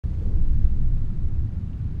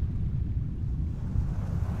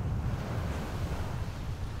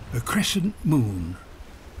a crescent moon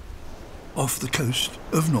off the coast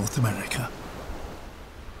of North America.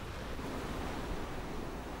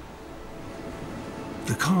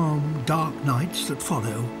 The calm, dark nights that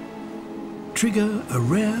follow trigger a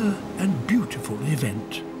rare and beautiful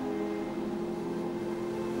event.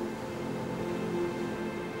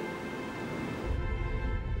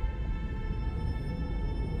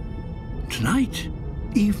 Tonight,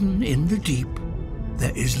 even in the deep,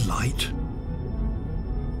 there is light.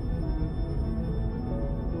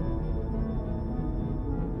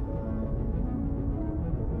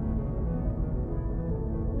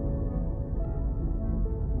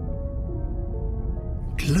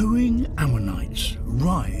 Glowing Ammonites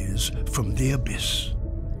rise from the abyss.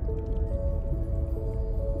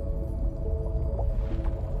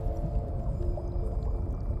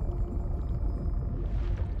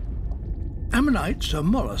 Ammonites are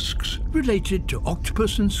mollusks related to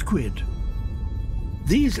octopus and squid.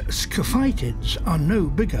 These scaphitids are no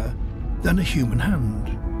bigger than a human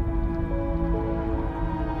hand.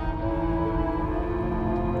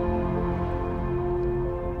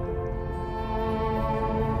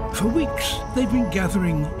 For weeks, they've been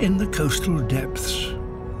gathering in the coastal depths.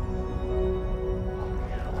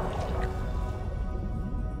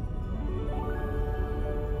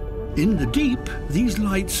 In the deep, these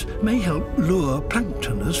lights may help lure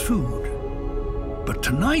plankton as food. But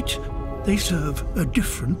tonight, they serve a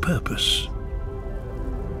different purpose.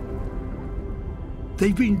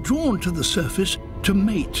 They've been drawn to the surface to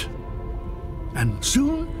mate. And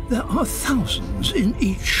soon, there are thousands in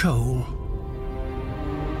each shoal.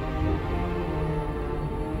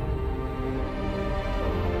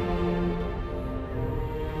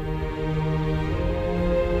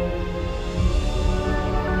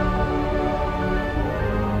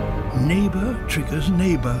 Neighbour triggers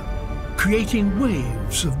neighbour, creating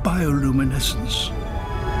waves of bioluminescence.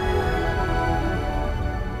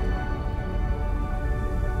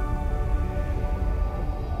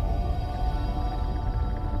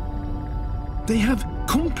 They have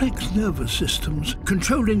complex nervous systems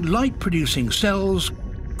controlling light-producing cells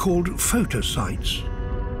called photocytes.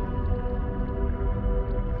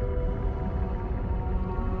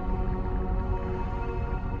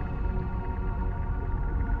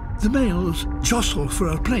 The males jostle for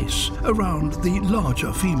a place around the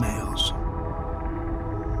larger females.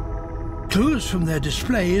 Clues from their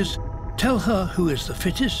displays tell her who is the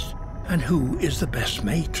fittest and who is the best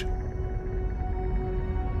mate.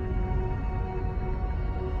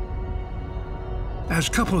 As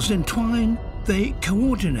couples entwine, they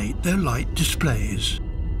coordinate their light displays.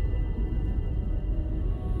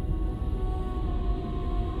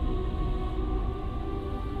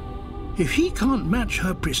 If he can't match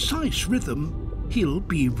her precise rhythm, he'll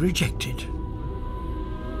be rejected.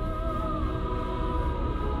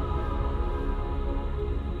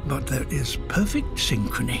 But there is perfect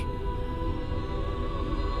synchrony.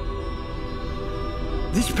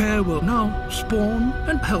 This pair will now spawn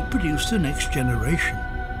and help produce the next generation.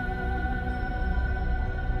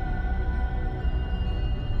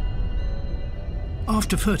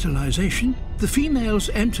 After fertilization, the females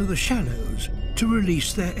enter the shallows to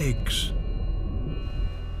release their eggs.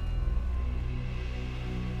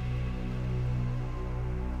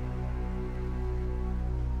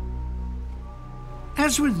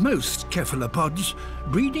 As with most cephalopods,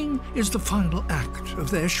 breeding is the final act of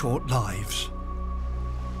their short lives.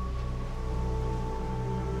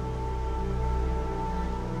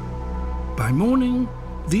 By morning,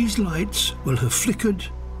 these lights will have flickered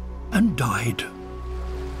and died.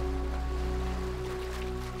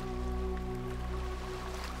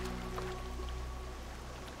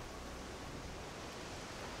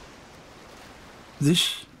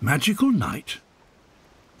 This magical night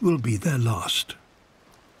will be their last.